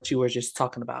on what you were just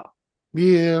talking about.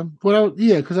 yeah. Well,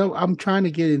 yeah, because I'm trying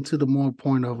to get into the more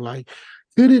point of like,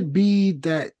 could it be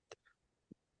that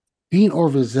being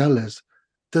overzealous,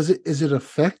 is it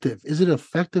effective? Is it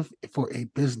effective for a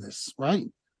business, right?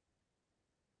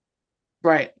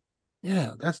 Right.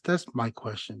 Yeah, that's my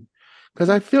question. Because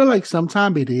I feel like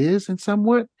sometimes it is in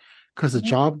somewhat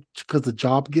Mhm. because the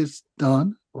job gets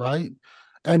done, right?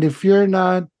 And if you're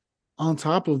not on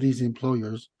top of these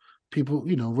employers, people,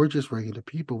 we're just regular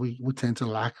people. We tend to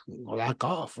lack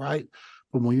off, right?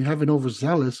 But when you have an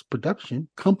overzealous production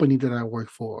company that I work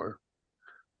for,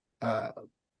 uh,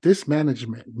 this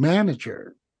management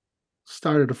manager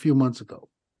started a few months ago.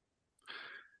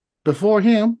 Before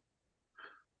him,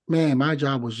 man, my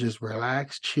job was just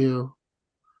relax, chill.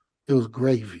 It was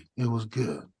gravy. It was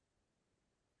good.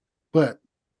 But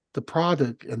the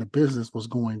product and the business was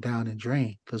going down and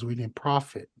drain because we didn't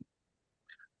profit.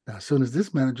 Now, as soon as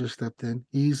this manager stepped in,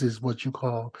 he's is what you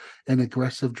call an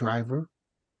aggressive driver.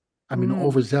 I mean, Mm,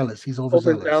 overzealous. He's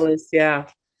overzealous, overzealous, yeah.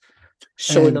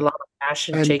 Showing a and lot of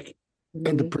passion, and taking.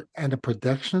 and Mhm, the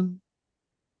production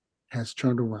has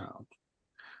turned around.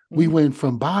 We mhm. went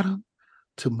from bottom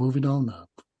to moving on up.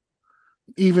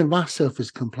 Even myself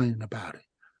is complaining about it,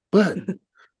 but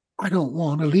I don't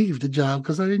want to leave the job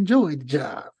because I enjoy the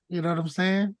job. You know what I'm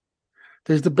saying?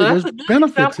 So that's There's a good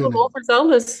benefits example in of it.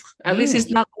 overzealous. At least Yeah,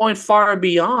 he's not going far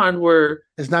beyond where,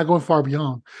 it's not going far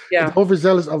beyond. The yeah.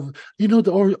 overzealous of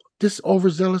this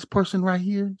overzealous person right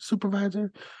here,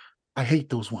 supervisor. I hate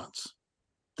those ones.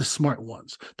 The smart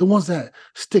ones, the ones that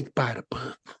stick by the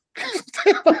book.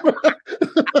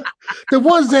 The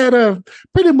ones that are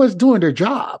pretty much doing their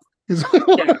job is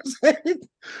what Yeah. I'm saying.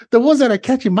 The ones that are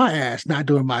catching my ass not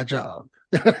doing my job.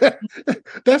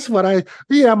 That's what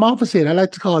I'm opposite. I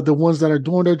like to call it the ones that are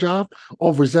doing their job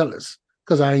overzealous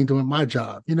because I ain't doing my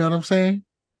job. You know what I'm saying?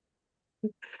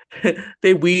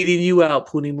 They weeding you out,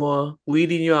 Punimore,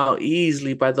 weeding you out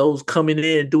easily by those coming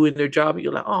in doing their job.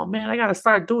 You're like, oh man, I gotta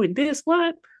start doing this.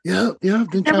 What? Yeah, yeah. I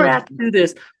Then try never to have to do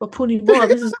this. But Punimore,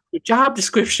 this is your job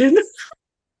description.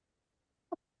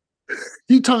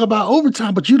 you talk about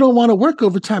overtime, but you don't want to work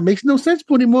overtime. Makes no sense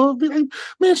anymore. Be like,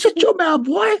 man, shut your mouth,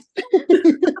 boy.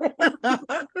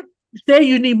 Say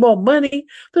you need more money.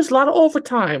 There's a lot of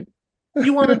overtime.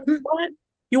 You want to what?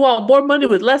 You want more money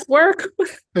with less work?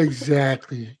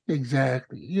 Exactly,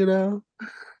 exactly.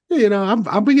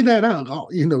 I'm bringing that out.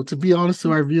 To be honest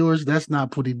to our viewers, that's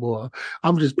not putting more.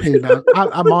 I'm just painting out.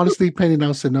 I'm honestly painting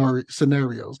out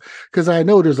scenarios because I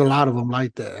know there's a lot of them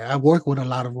like that. I work with a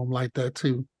lot of them like that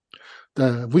too.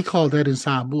 We call that in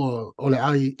Samoa ole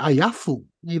ayafu.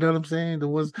 You know what I'm saying? There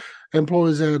was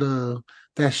employees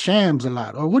that shams a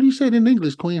lot. Or what do you say it in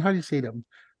English, Queen? How do you say them?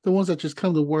 The ones that just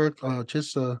come to work,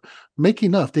 just make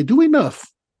enough. They do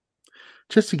enough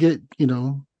just to get,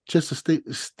 just to stay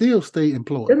They're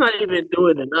employed. not even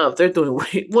doing enough. They're doing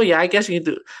way. Well, yeah, I guess you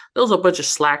can do. Those are a bunch of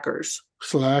slackers.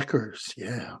 Slackers,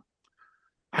 yeah.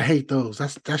 I hate those.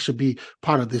 That should be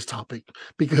part of this topic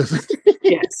because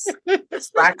Yes,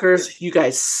 slackers. You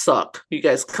guys suck. You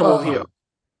guys come over here. uh,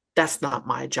 That's not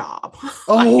my job.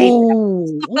 I hate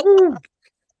oh, ooh,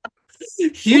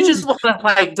 you ooh. just want to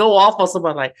like go off on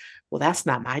somebody like, well, that's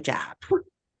not my job.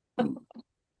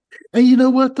 And you know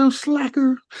what, though,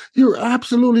 slacker? You're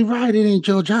absolutely right. It ain't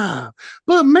your job.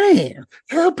 But man,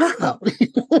 help out. You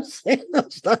know what I'm saying?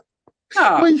 It's like,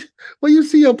 Yeah, when, when you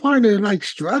see your partner like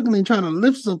struggling, trying to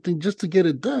lift something just to get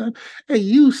it done, and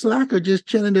you slacker just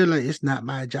chilling there like it's not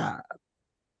my job.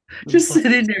 It's just like,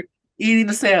 sitting there eating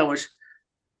a sandwich.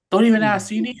 Don't even mm, ask.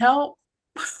 Do you need help?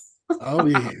 oh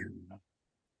yeah.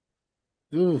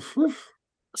 Oof, oof.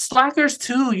 Slackers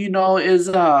too, is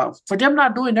for them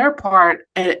not doing their part,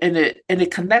 and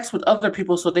it connects with other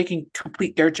people so they can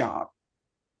complete their job.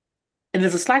 And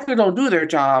if the slacker don't do their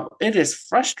job, it is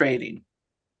frustrating.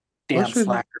 Damn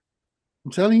Frustrating. slacker.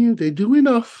 I'm telling you, they do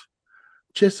enough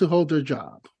just to hold their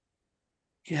job.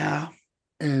 Yeah.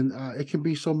 And it can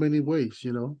be so many ways,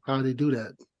 how they do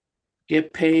that.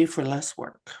 Get paid for less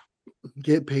work.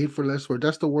 Get paid for less work.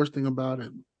 That's the worst thing about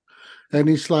it. And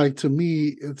it's like, to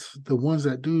me, it's the ones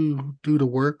that do the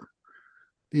work.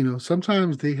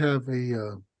 Sometimes they have they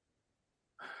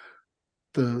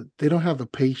don't have the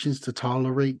patience to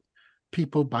tolerate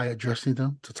people by addressing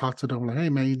them, to talk to them like, hey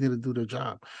man, you need to do their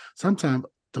job. Sometimes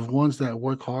the ones that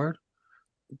work hard,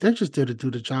 they're just there to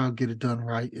do the job, get it done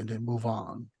right, and then move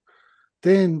on.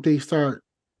 Then they start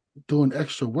doing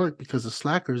extra work because the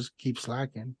slackers keep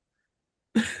slacking.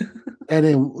 And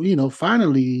then,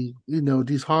 finally,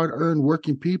 these hard-earned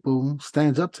working people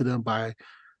stands up to them by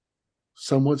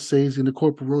somewhat says in the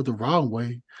corporate world the wrong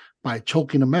way by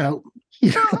choking them out.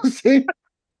 You know what I'm saying?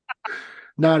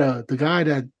 Not the guy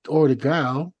that or the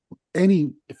gal,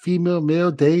 any female,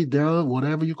 male, they,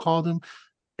 whatever you call them,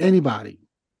 anybody.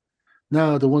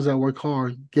 Now the ones that work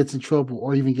hard gets in trouble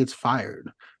or even gets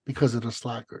fired because of the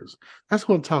slackers. That's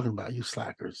what I'm talking about, you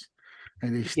slackers.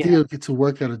 And they Yeah. still get to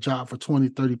work at a job for 20,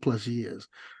 30 plus years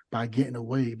by getting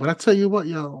away. But I tell you what,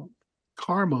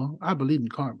 karma, I believe in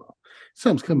karma.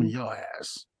 Something's coming Mhm. to your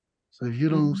ass. So if you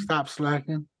don't Mhm. stop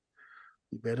slacking,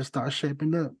 you better start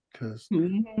shaping up because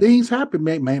Mhm. things happen,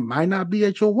 might not be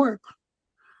at your work,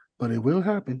 but it will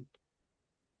happen.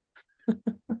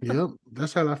 Yep.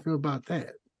 That's how I feel about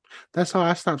that. That's how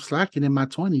I stopped slacking in my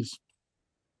 20s.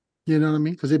 You know what I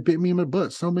mean? Because it bit me in the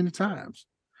butt so many times.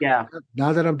 Yeah.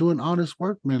 Now that I'm doing honest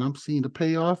work, man, I'm seeing the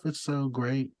payoff. It's so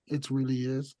great. It really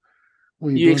is.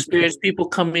 When you're You doing, experience people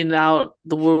coming out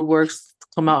the woodworks to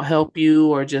come out help you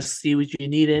or just see what you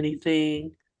need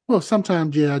anything. Well,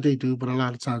 sometimes, yeah, they do, but a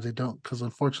lot of times they don't, because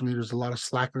unfortunately, there's a lot of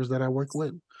slackers that I work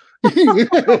with.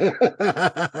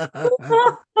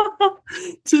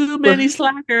 Too But many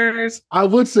slackers. I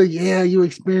would say, yeah, you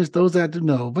experience those that do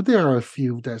know, but there are a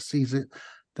few that sees it,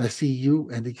 that see you,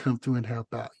 and they come through and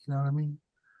help out. You know what I mean?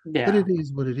 But Yeah. it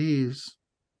is what it is.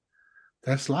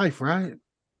 That's life, right?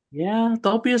 Yeah,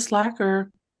 don't be a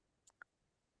slacker.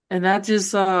 And that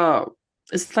just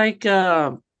it's like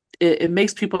it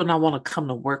makes people not want to come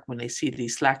to work when they see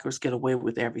these slackers get away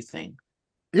with everything.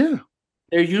 Yeah,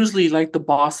 They're usually like the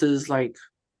bosses, like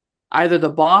either the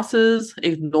bosses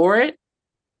ignore it,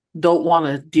 don't want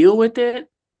to deal with it,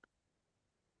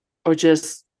 or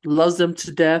just loves them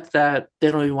to death that they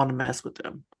don't even want to mess with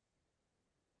them.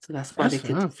 So that's why they that's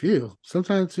how could. I feel.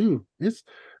 Sometimes too. It's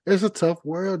a tough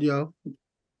world, yo.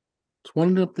 It's one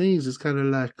of them things. It's kind of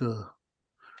like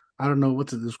I don't know what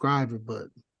to describe it, but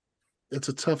it's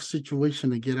a tough situation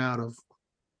to get out of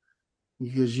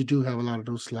because you do have a lot of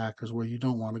those slackers where you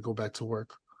don't want to go back to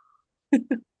work,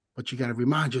 but you got to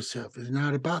remind yourself it's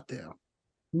not about them.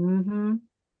 Mm-hmm.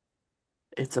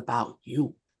 It's about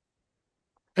you.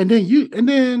 And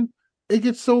then it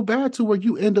gets so bad to where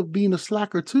you end up being a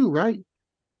slacker too, right?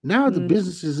 Now the Mm.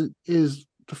 business is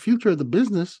the future of the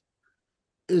business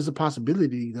is a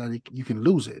possibility that you can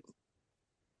lose it,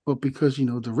 but because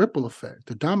the ripple effect,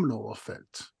 the domino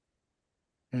effect,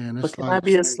 and But it's can I like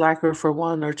be a slacker for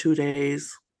 1 or 2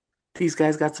 days? These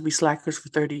guys got to be slackers for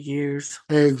 30 years.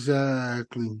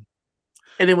 exactly.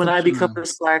 And then when I become a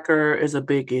Sometimes. slacker is a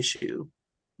big issue.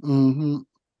 Hmm.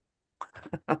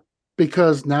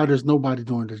 Because now there's nobody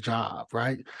doing the job,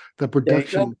 right? The There you go.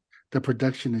 production, the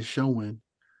production is showing,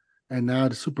 and now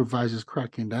the supervisor's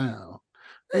cracking down.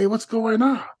 Hey, what's going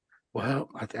on? Well,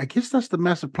 I guess that's the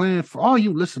master plan for all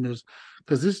you listeners,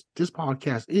 because this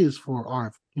podcast is for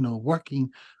our working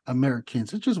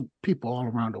Americans. It's just people all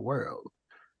around the world.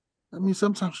 I mean,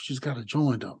 sometimes you just gotta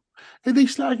join them. If they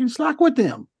slacking, slack with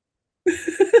them.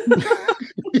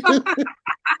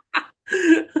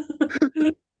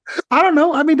 I don't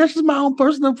know. I mean, that's just my own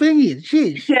personal opinion. You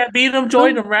Sheesh. can't beat them,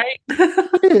 join No, them, right?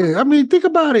 yeah, I mean, think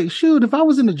about it. Shoot, if I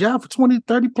was in the job for 20,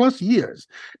 30 plus years,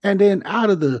 and then out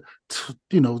of the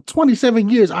 27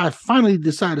 years, I finally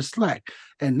decided to slack,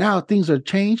 and now things are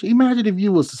changed. Imagine if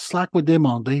you was to slack with them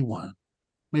on day one.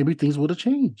 Maybe things would have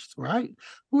changed, right?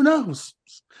 Who knows?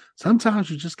 Sometimes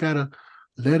you just gotta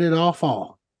let it all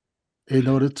fall in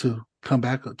order to come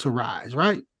back to rise,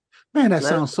 right? Man, that Let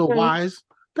sounds so them wise.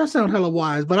 That sounds hella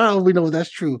wise, but I don't really know if that's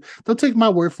true. Don't take my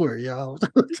word for it, y'all.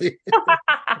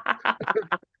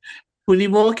 We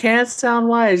need more can sound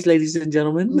wise, ladies and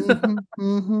gentlemen. Hmm.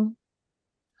 Hmm.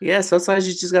 Yeah, sometimes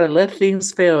you just gotta let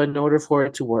things fail in order for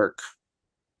it to work.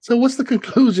 So, what's the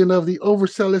conclusion of the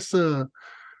overzealous?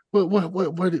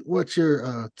 What's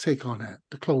your take on that?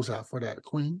 The closeout for that,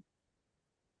 Queen.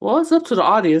 Well, it's up to the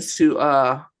audience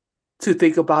to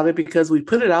think about it because we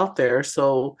put it out there.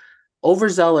 So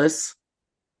overzealous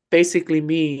basically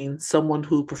means someone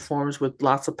who performs with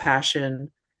lots of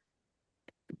passion,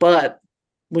 but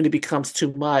when it becomes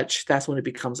too much, that's when it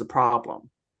becomes a problem.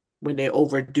 When they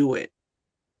overdo it.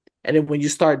 And then when you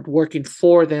start working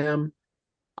for them,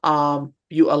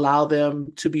 you allow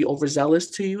them to be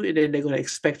overzealous to you, and then they're going to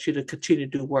expect you to continue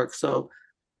to do work. So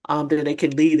then they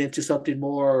can lead into something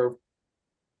more,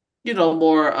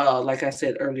 more like I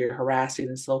said earlier, harassing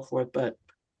and so forth. But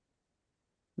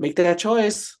make that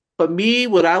choice. But me,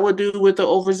 what I would do with the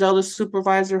overzealous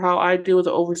supervisor, how I deal with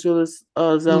the overzealous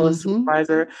zealous Mm-hmm.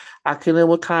 supervisor, I kill him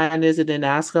with kindness and then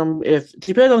ask him if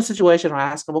depends on the situation. I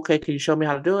ask him, okay, can you show me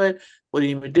how to do it? What do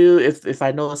you even do? If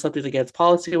I know it's something against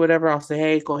policy or whatever, I'll say,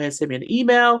 hey, go ahead, send me an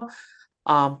email.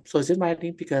 So it's in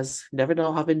writing because you never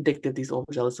know how vindictive these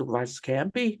overzealous supervisors can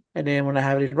be. And then when I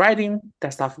have it in writing,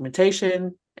 that's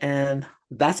documentation, and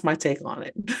that's my take on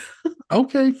it.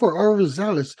 Okay, for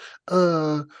overzealous,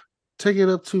 take it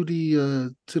up to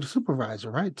the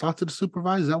supervisor, right? Talk to the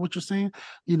supervisor. Is that what you're saying?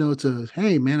 To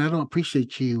hey man, I don't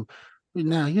appreciate you.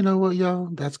 Now you know what, y'all.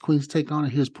 That's Queen's take on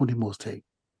it. Here's Punimo's take.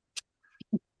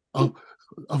 Oh,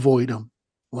 avoid them.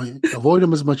 Avoid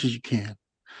them as much as you can.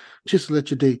 Just let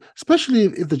your day, especially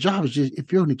if the job is just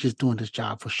if you're only just doing this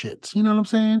job for shits. You know what I'm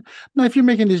saying? Now, if you're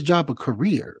making this job a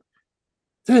career,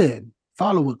 then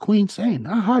follow what Queen's saying.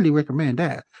 I highly recommend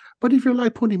that. But if you're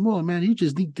like Putty Moore, man, you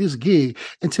just need this gig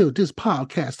until this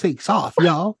podcast takes off,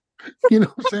 y'all. You know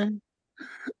what I'm saying?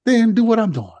 Then do what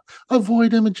I'm doing.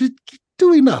 Avoid them and just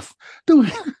do enough. Do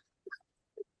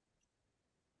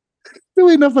do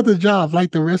enough of the job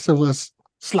like the rest of us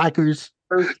slackers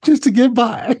just to get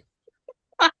by.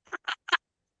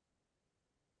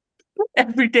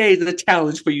 Every day is a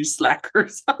challenge for you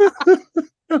slackers.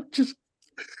 just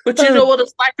But you know what?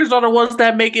 The slackers are the ones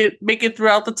that make it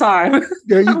throughout the time.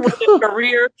 There you With go. their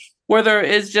career, whether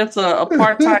it's just a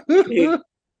part-time gig,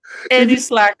 any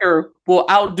slacker will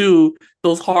outdo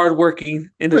those hardworking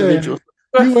Man, individuals.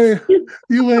 you ain't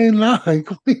you ain't lying,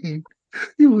 Queen.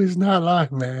 You is not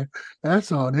lying, man.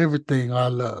 That's on everything I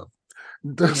love.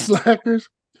 The slackers,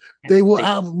 they will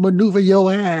outmaneuver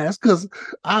your ass because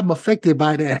I'm affected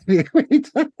by that.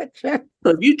 So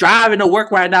if you driving to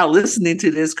work right now listening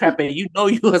to this crap and you know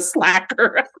you're a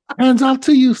slacker. Hands off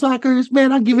to you, slackers.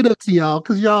 Man, I give it up to y'all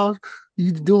because y'all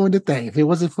you doing the thing. If it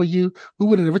wasn't for you, we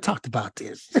would have never talked about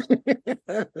this.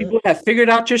 People have figured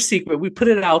out your secret. We put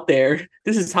it out there.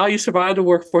 This is how you survive the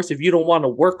workforce if you don't want to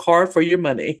work hard for your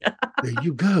money. There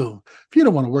you go. If you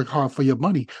don't want to work hard for your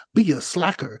money, be a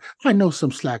slacker. I know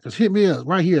some slackers. Hit me up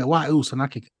right here at UCE and I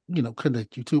can,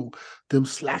 connect you to them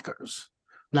slackers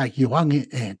like Young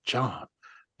and John.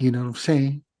 You know what I'm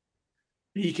saying?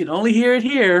 You can only hear it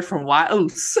here from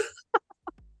UCE.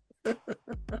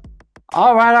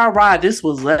 All right. This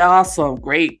was awesome.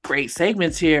 Great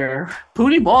segments here.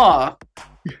 Pootie Moore,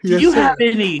 do you have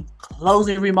any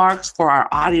closing remarks for our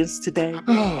audience today?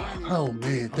 Oh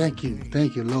man, thank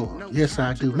you, Lord. Yes,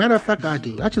 I do. Matter of fact, I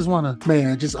do. I just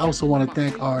also want to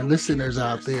thank our listeners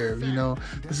out there.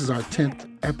 This is our 10th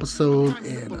episode,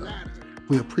 and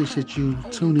we appreciate you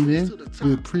tuning in.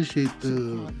 We appreciate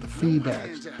the feedback.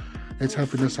 It's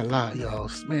helping us a lot, y'all.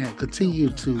 Man, continue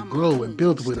to grow and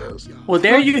build with us. Well,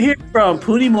 there you hear from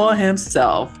Pootie Moore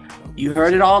himself. You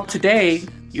heard it all today.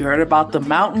 You heard about the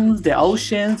mountains, the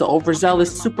oceans, the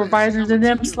overzealous supervisors, and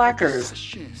them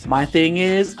slackers. My thing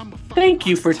is, thank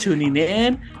you for tuning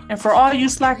in. And for all you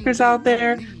slackers out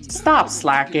there, stop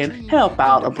slacking. Help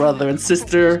out a brother and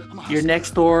sister, your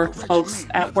next door folks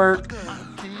at work.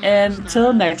 And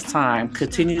until next time,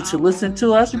 continue to listen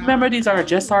to us. Remember, these are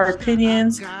just our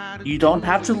opinions. You don't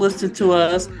have to listen to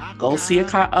us. Go see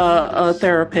a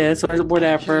therapist or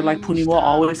whatever, like Pootie Moore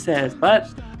always says.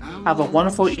 But have a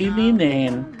wonderful evening,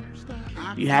 and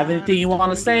if you have anything you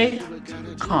want to say,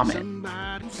 comment.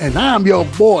 And I'm your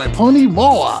boy, Pootie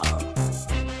Moore.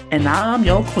 And I'm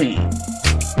your queen.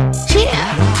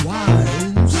 Yeah.